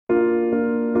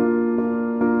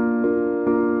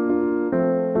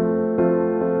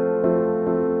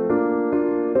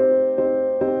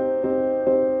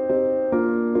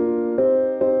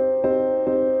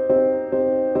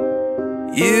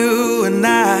You and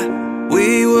I,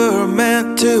 we were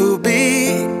meant to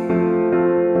be.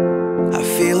 I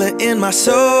feel it in my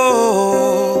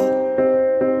soul,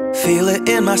 feel it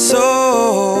in my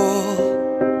soul.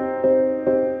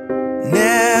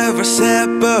 Never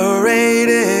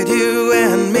separated, you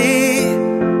and me.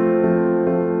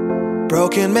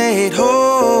 Broken made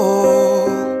whole,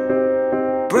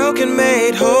 broken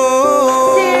made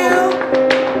whole. 2,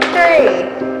 3.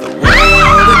 The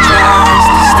world that tries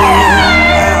to steal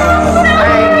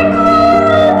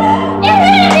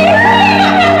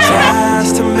tries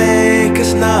to make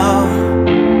us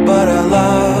numb, but our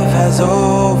love has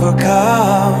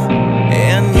overcome.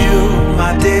 And you,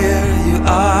 my dear, you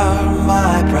are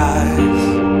my prize.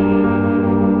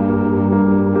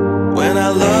 When I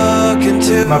look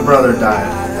into my brother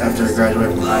died after I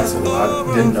graduated from high school.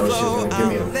 I didn't know she was going to give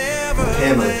me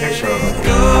him a picture of him.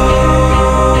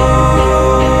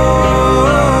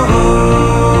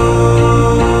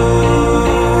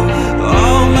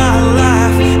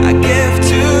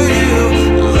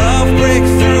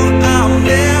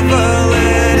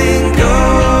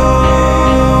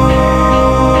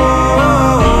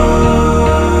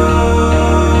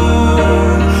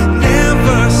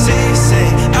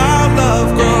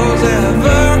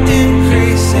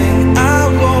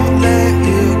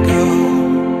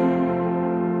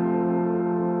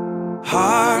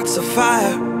 Hearts of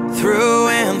fire, through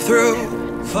and through.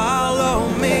 Follow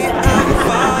me, I'll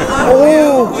follow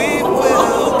you. We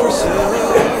will pursue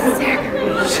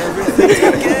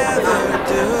everything together.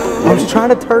 I was trying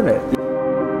to turn it.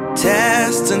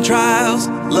 Tests and trials,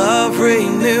 love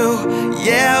renew.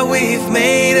 Yeah, we've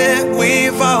made it.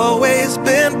 We've always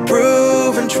been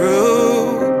proven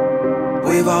true.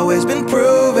 We've always been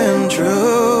proven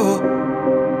true.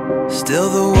 Still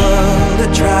the world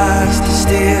that tries to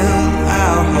steal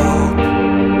our hope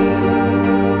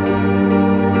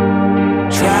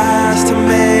tries to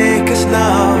make us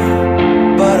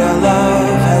numb, but our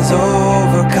love has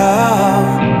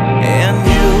overcome. And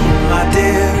you, my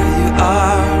dear, you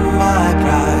are my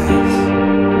prize.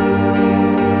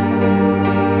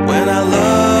 When I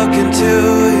look into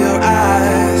your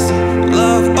eyes,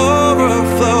 love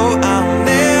overflow, I'm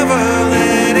never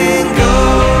letting go.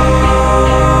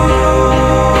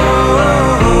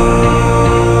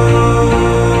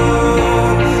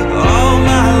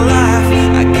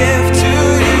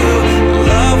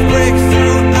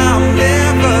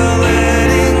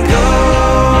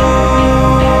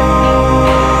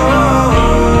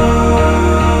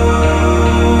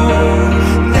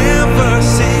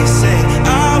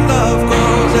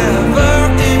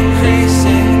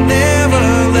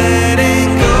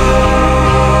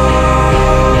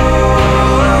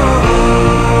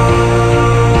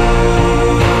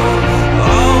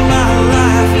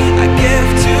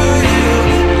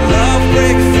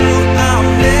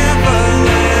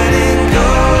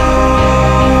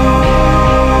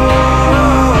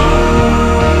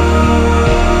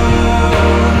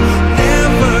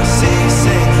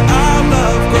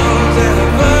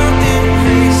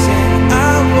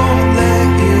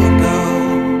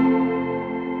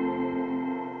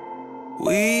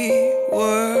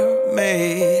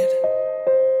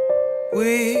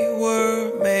 We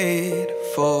were made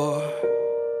for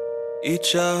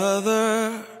each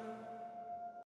other.